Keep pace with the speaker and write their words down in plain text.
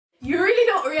You really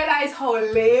don't realize how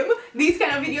lame these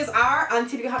kind of videos are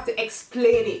until you have to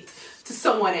explain it to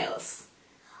someone else.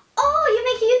 Oh, you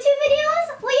make YouTube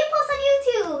videos? What you post on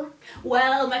YouTube?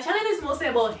 Well, my channel is mostly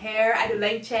about hair. I do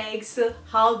length checks,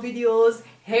 haul videos,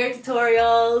 hair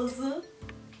tutorials.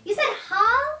 You said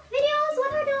haul videos?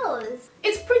 What are those?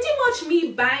 It's pretty much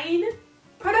me buying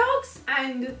products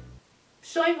and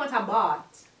showing what I bought.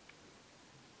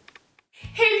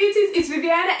 Hey beauties, it's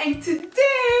Viviana and today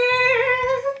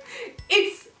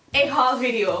it's a haul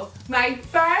video. My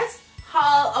first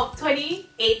haul of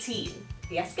 2018.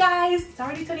 Yes guys, it's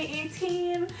already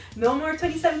 2018. No more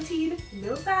 2017.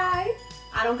 No bye.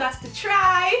 I don't got to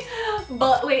try.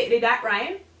 But wait, did that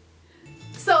rhyme?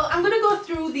 So I'm gonna go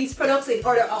through these products in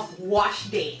order of wash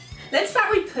day. Let's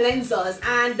start with cleansers,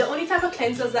 and the only type of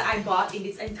cleansers that I bought in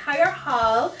this entire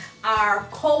haul are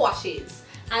co-washes.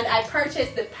 And I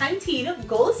purchased the Pantene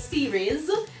Gold Series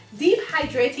Deep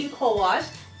Hydrating Co-Wash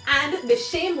and the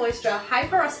Shea Moisture High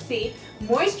Porosity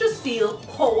Moisture Seal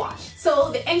Co-Wash. So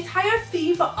the entire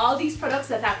theme for all these products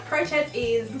that I've purchased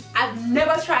is I've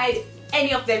never tried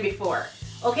any of them before.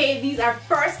 Okay, these are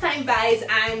first time buys,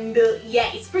 and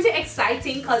yeah, it's pretty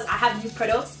exciting because I have new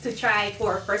products to try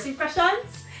for first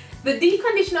impressions. The deep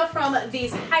conditioner from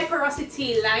this high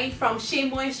porosity line from Shea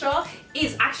Moisture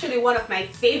is actually one of my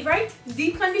favorite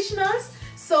deep conditioners.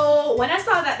 So when I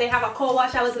saw that they have a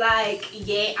co-wash, I was like,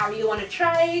 yeah, I really want to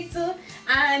try it.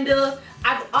 And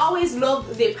I've always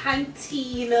loved the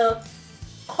Pantene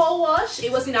co-wash.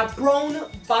 It was in a brown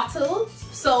bottle.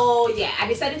 So yeah, I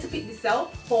decided to pick this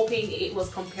up, hoping it was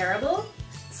comparable.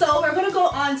 So we're going to go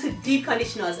on to deep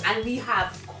conditioners, and we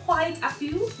have quite a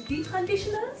few deep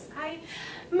conditioners. I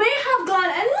may have gone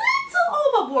a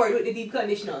little overboard with the deep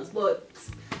conditioners, but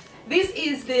this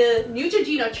is the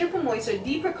Neutrogena Triple Moisture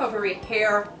Deep Recovery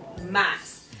Hair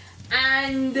Mask.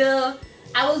 And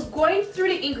I was going through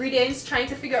the ingredients trying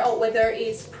to figure out whether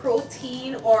it's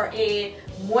protein or a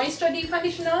moisture deep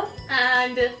conditioner.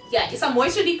 And yeah, it's a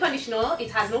moisture deep conditioner.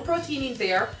 It has no protein in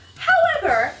there.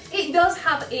 However, it does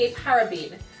have a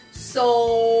paraben.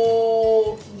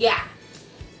 So yeah,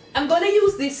 I'm gonna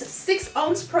use this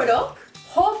 6-ounce product.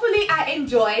 Hopefully I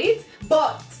enjoy it,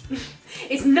 but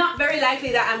it's not very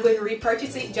likely that I'm going to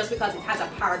repurchase it just because it has a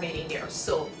paraben in there.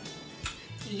 So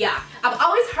yeah, I've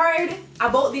always heard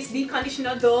about this deep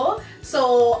conditioner though,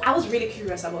 so I was really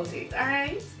curious about it.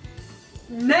 Alright,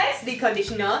 next deep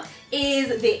conditioner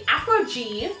is the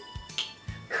ApHogee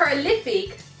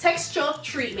Curlific Texture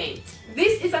Treatment.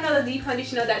 This is another deep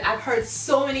conditioner that I've heard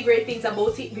so many great things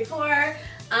about it before.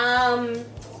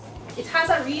 It has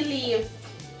a really, it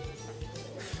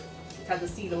has a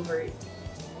seal over it.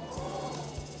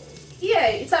 Yeah,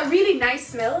 it's a really nice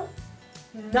smell,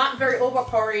 not very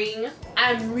overpowering.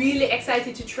 I'm really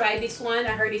excited to try this one.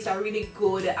 I heard it's a really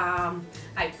good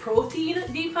like protein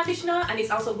deep conditioner, and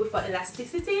it's also good for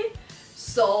elasticity.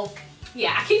 So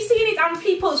yeah, I keep seeing it on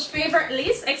people's favorite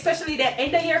list, especially the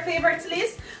end of year favorites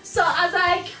list. So I was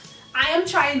like, I am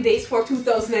trying this for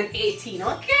 2018,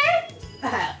 okay?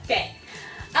 Okay.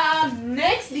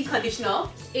 Next deep conditioner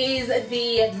is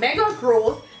the Mega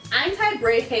Growth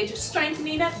Anti-Breakage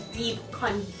Strengthening Deep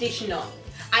Conditioner.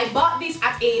 I bought this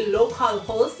at a local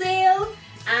wholesale,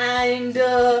 and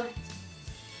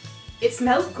it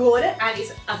smells good, and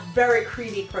it's a very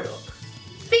creamy product.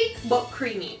 Thick but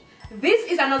creamy. This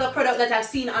is another product that I've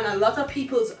seen on a lot of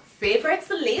people's favorites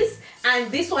list,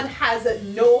 and this one has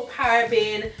no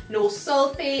paraben, no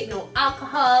sulfate, no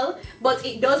alcohol, but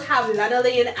it does have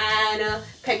lanolin and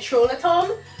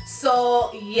petrolatum.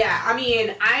 So yeah, I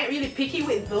mean, I ain't really picky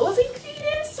with those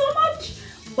ingredients so much,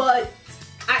 but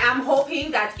I am hoping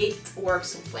that it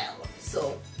works well.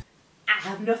 So I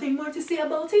have nothing more to say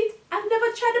about it. I've never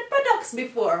tried the products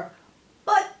before,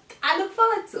 but I look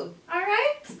forward to.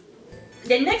 Alright?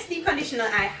 The next deep conditioner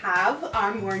I have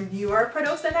are more newer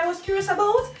products that I was curious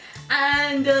about,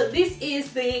 and this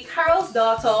is the Carol's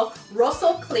Daughter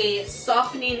Russell Clay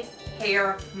Softening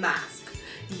Hair Mask.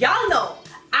 Y'all know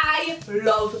I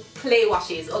love clay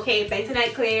washes, okay?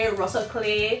 Bentonite clay, Russell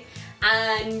clay,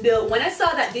 and when I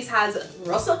saw that this has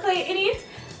Russell clay in it,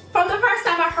 from the first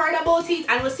time I heard about it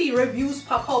and would see reviews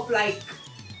pop up like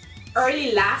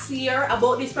early last year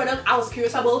about this product, I was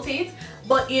curious about it.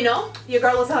 But you know, your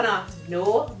girl was on a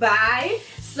no buy.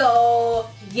 So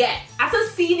yeah, after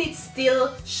seeing it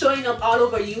still showing up all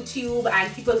over YouTube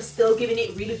and people still giving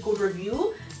it really good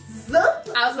reviews,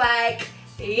 I was like,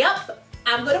 yep,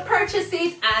 I'm gonna purchase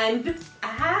it, and I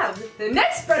have. The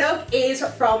next product is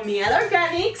from Mielle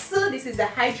Organics. This is the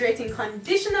hydrating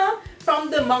conditioner from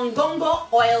the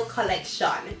Mongongo oil collection.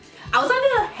 I was a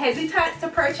little hesitant to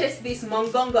purchase this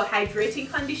Mongongo hydrating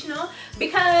conditioner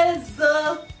because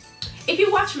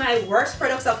watched my worst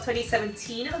products of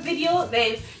 2017 video,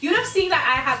 then you'd have seen that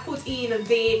I have put in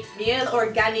the Mielle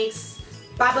Organics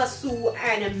Babasu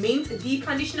and Mint Deep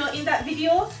Conditioner in that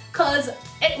video because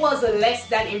it was less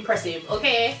than impressive,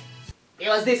 okay? It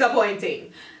was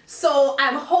disappointing. So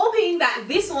I'm hoping that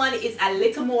this one is a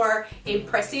little more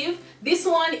impressive. This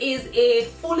one is a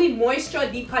fully moisture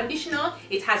deep conditioner.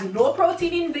 It has no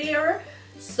protein in there.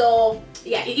 So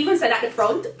yeah, it even said at the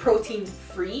front, protein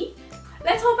free.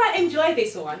 Let's hope I enjoy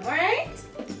this one, alright?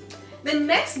 The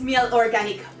next Mielle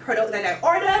Organic product that I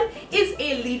ordered is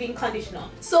a leave-in conditioner.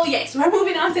 So yes, we're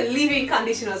moving on to leave-in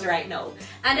conditioners right now.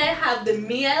 And I have the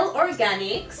Mielle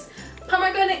Organics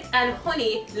Pomegranate and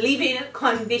Honey Leave-In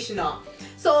Conditioner.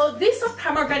 So this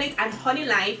pomegranate and honey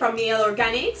line from Mielle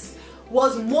Organics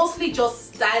was mostly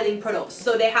just styling products.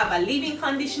 So they have a leave-in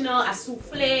conditioner, a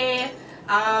souffle,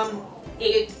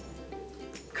 a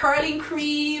curling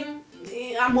cream,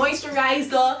 a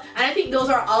moisturizer, and I think those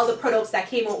are all the products that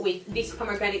came out with this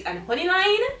pomegranate and honey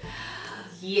line.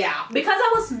 Yeah, because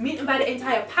I was smitten by the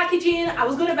entire packaging, I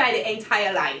was gonna buy the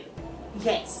entire line.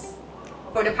 Yes,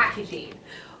 for the packaging.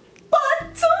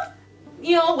 But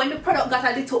you know, when the product got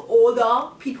a little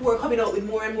older, people were coming out with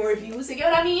more and more reviews, you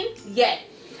get what I mean? Yeah.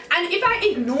 And if I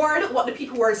ignored what the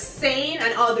people were saying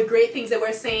and all the great things they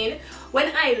were saying, when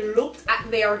I looked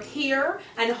at their hair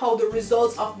and how the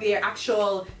results of their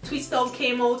actual twist out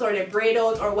came out or their braid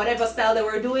out or whatever style they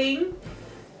were doing,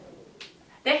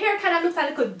 their hair kind of looked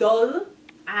a little dull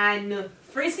and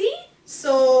frizzy.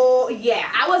 So yeah,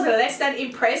 I was less than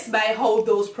impressed by how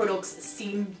those products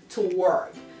seemed to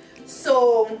work.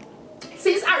 So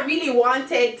since I really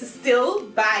wanted to still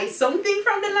buy something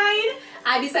from the line,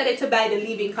 I decided to buy the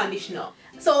leave-in conditioner.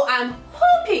 So I'm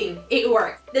hoping it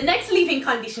works. The next leave-in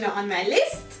conditioner on my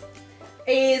list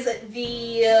is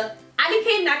the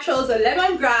ApHogee Naturals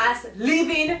Lemongrass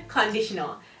Leave-In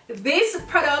Conditioner. This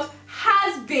product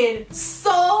has been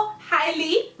so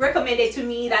highly recommended to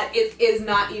me that it is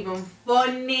not even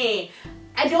funny.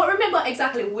 I don't remember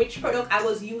exactly which product I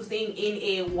was using in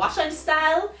a wash and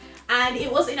style, and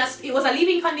it was a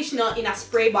leave-in conditioner in a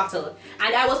spray bottle,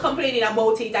 and I was complaining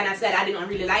about it and I said I didn't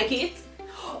really like it.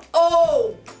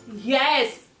 Oh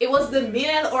yes, it was the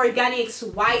Mielle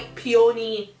Organics White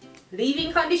Peony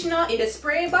leave-in conditioner in the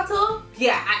spray bottle.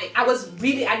 Yeah, I was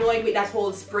really annoyed with that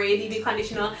whole spray leave-in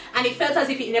conditioner, and it felt as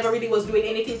if it never really was doing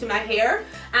anything to my hair.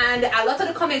 And a lot of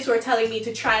the comments were telling me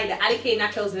to try the ApHogee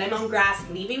Naturals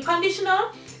Lemongrass leave-in conditioner.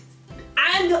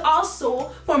 And also,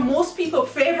 for most people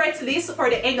favorites list for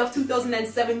the end of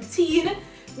 2017,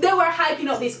 they were hyping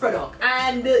up this product.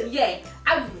 And yeah,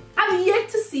 I've yet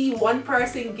to see one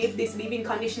person give this leave-in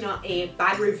conditioner a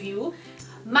bad review.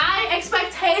 My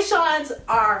expectations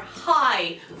are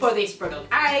high for this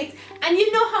product, alright? And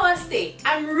you know how I stay.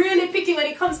 I'm really picky when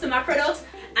it comes to my products,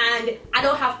 and I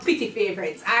don't have pity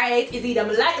favorites, alright? It's either I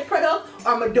like the product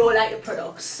or I don't like the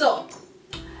product. So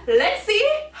let's see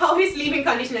how his leave-in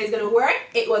conditioner is gonna work.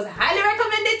 It was highly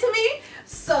recommended to me,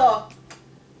 so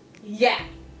yeah,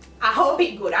 I hope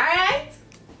it's good, alright?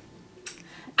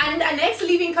 And the next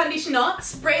leave-in conditioner,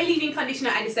 spray leave-in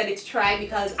conditioner, I decided to try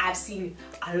because I've seen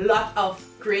a lot of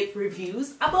great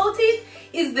reviews about it,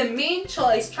 is the Main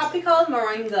Choice Tropical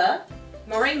Moringa.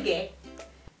 Moringa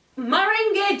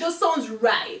just sounds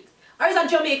right. Or is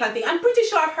that Jamaican thing? I'm pretty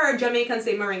sure I've heard Jamaicans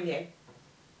say moringa.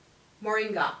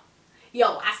 Moringa.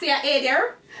 Yo, I see an A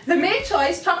there. The Main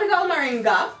Choice Tropical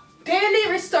Moringa Daily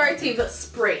Restorative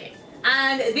Spray.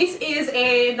 And this is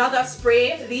another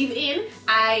spray leave-in.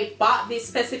 I bought this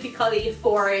specifically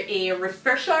for a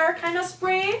refresher kind of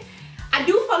spray. I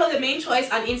do follow the Main Choice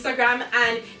on Instagram,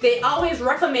 and they always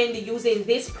recommend using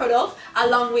this product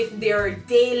along with their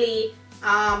daily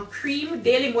cream,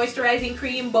 daily moisturizing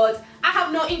cream, but I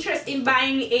have no interest in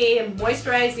buying a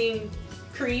moisturizing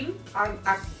cream or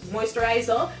a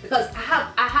moisturizer because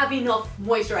I have enough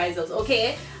moisturizers,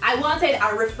 okay? I wanted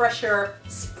a refresher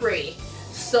spray.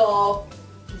 So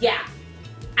yeah,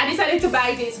 I decided to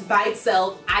buy this by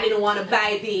itself. I didn't want to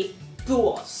buy the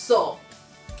duo, so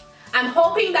I'm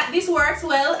hoping that this works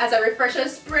well as a refresher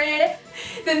spray.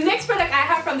 The next product I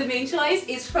have from the Main Choice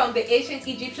is from the Ancient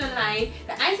Egyptian line,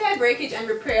 the Anti-Breakage and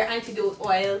Repair Antidote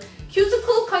Oil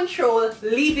Cuticle Control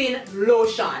Leave-In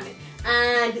Lotion.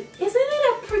 And isn't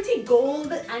it a pretty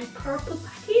gold and purple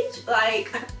package?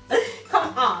 Like,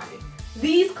 come on.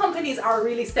 These companies are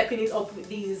really stepping it up with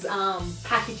these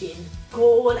packaging.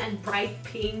 Gold and bright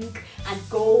pink and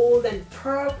gold and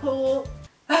purple.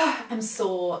 I'm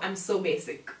so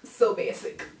basic, so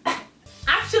basic.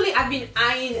 Actually, I've been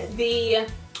eyeing the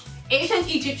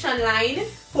Ancient Egyptian line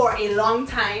for a long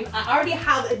time. I already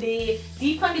have the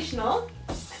deep conditioner.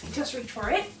 Let me just reach for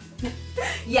it.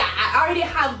 Yeah, I already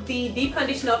have the deep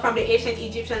conditioner from the Ancient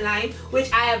Egyptian line,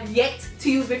 which I have yet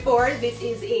to use before. This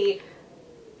is a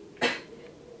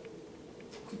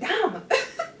damn.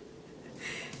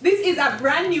 This is a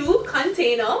brand new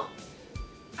container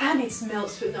and it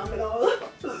smells phenomenal.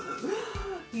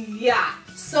 Yeah,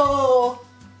 so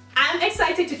I'm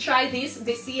excited to try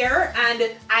this year,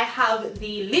 and I have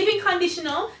the leave-in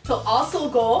conditioner to also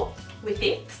go with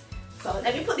it. So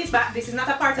let me put this back. This is not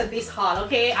a part of this haul,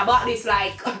 okay? I bought this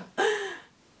like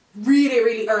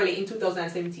really early in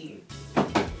 2017.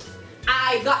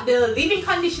 I got the leave-in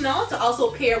conditioner to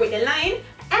also pair with the line,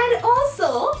 and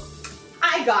also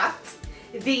I got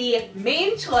the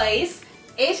Main Choice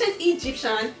Ancient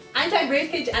Egyptian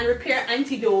Anti-Breakage and Repair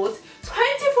Antidote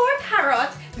 24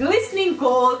 karat glistening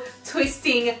gold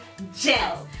twisting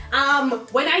gel.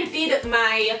 When I did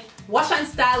my wash and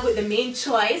style with the Main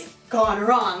Choice, gone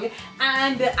wrong,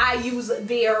 and I use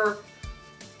their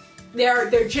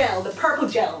gel, the purple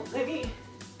gel. Let me,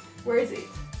 where is it?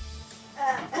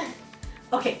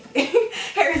 Okay,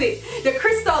 here is it, the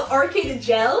Crystal Orchid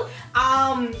gel,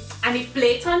 and it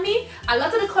flaked on me. A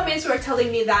lot of the comments were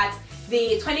telling me that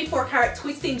the 24 karat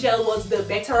twisting gel was the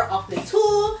better of the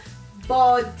two,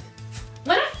 but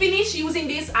when I finish using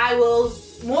this, I will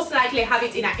most likely have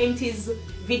it in an empties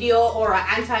video or an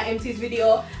anti-empties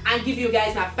video and give you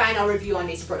guys my final review on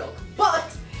this product.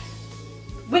 But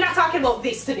we're not talking about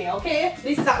this today, okay?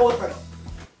 This is an old product.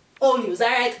 Old news,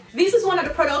 alright? This is one of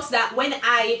the products that when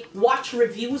I watch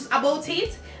reviews about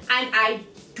it, and I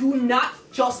do not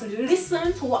just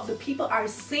listen to what the people are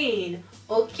saying,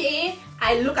 okay?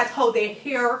 I look at how their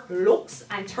hair looks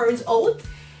and turns out.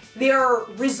 Their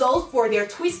result for their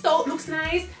twist out looks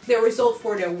nice. Their result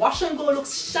for their wash and go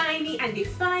looks shiny and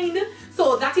defined.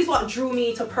 So that is what drew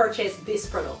me to purchase this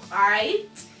product, alright?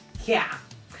 Yeah.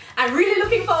 I'm really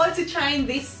looking forward to trying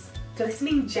this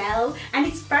glistening gel, and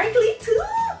it's sparkly too.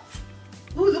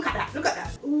 Ooh, look at that, look at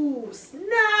that. Ooh,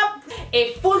 snap.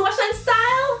 A full wash and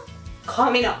style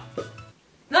coming up.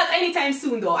 Not anytime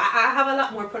soon though. I have a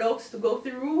lot more products to go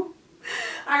through.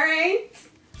 Alright.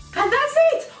 And that's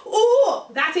it.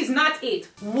 Oh, that is not it.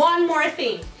 One more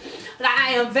thing that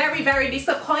I am very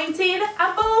disappointed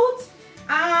about.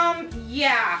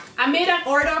 Yeah, I made an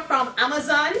order from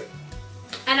Amazon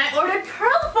and I ordered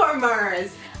curl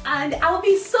formers, and I'll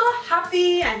be so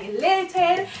happy and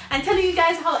elated and telling you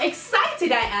guys how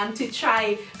excited I am to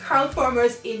try curl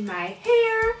formers in my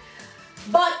hair,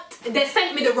 but they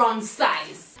sent me the wrong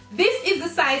size. This is the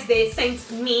size they sent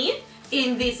me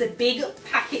in this big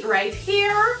packet right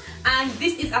here, and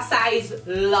this is a size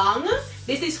long.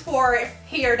 This is for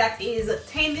hair that is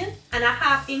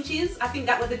 10.5 inches. I think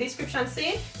that's what the description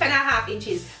said, 10.5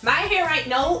 inches. My hair right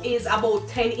now is about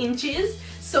 10 inches,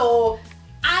 so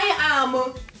I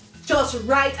am just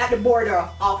right at the border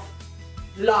of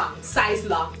long, size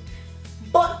long.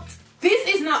 But this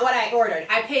is not what I ordered.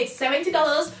 I paid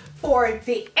 $70 for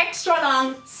the extra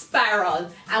long spiral,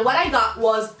 and what I got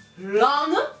was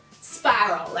long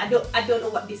spiral. I don't know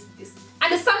what this is.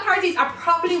 And the sad part is I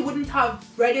probably wouldn't have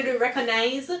readily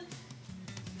recognized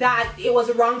that it was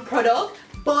the wrong product,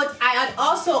 but I had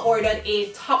also ordered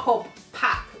a top-up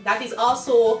pack that is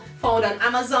also found on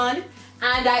Amazon,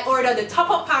 and I ordered the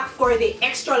top-up pack for the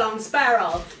extra long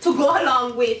spiral to go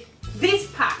along with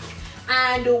this pack.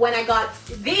 And when I got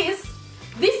this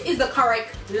is the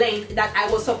correct length that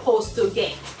I was supposed to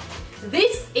get.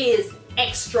 This is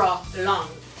extra long.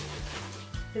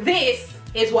 This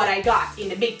is what I got in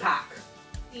the big pack.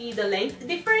 See the length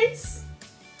difference?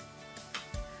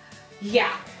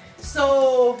 Yeah,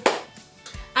 so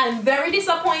I'm very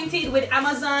disappointed with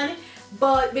Amazon,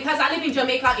 but because I live in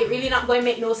Jamaica, it really not going to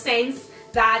make no sense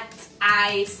that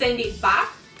I send it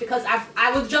back, because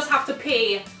I would just have to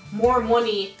pay more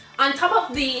money on top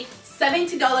of the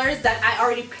 $70 that I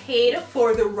already paid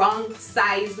for the wrong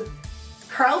size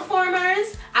curl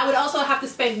formers. I would also have to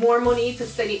spend more money to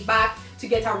send it back, to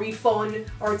get a refund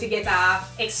or to get a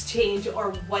exchange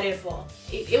or whatever.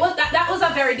 That was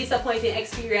a very disappointing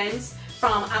experience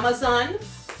from Amazon,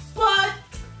 but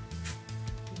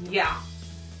yeah.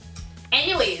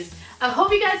 Anyways, I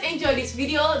hope you guys enjoyed this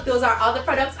video. Those are all the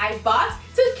products I bought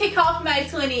to kick off my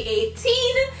 2018,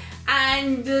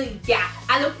 and yeah,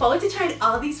 I look forward to trying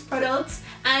all these products.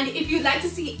 And if you'd like to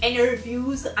see any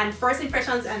reviews and first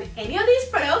impressions on any of these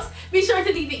products, be sure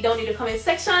to leave it down in the comment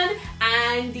section,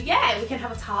 and yeah, we can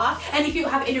have a talk. And if you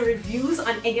have any reviews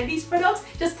on any of these products,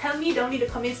 just tell me down in the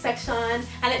comment section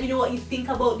and let me know what you think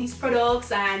about these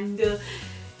products. And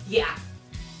yeah,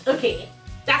 okay,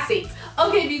 that's it.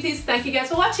 Okay beauties, thank you guys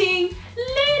for watching.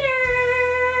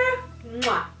 Later.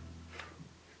 Mwah.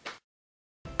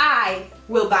 I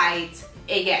will bite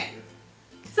again.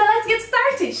 So let's get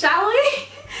started, shall we?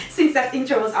 Since that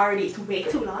intro was already way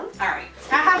too long. Alright,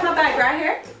 I have my bag right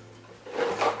here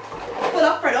full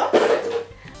of products.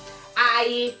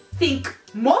 I think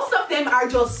most of them are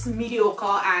just mediocre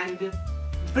and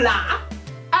blah,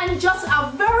 and just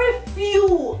a very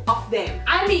few of them,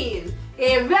 I mean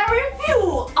a very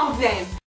few of them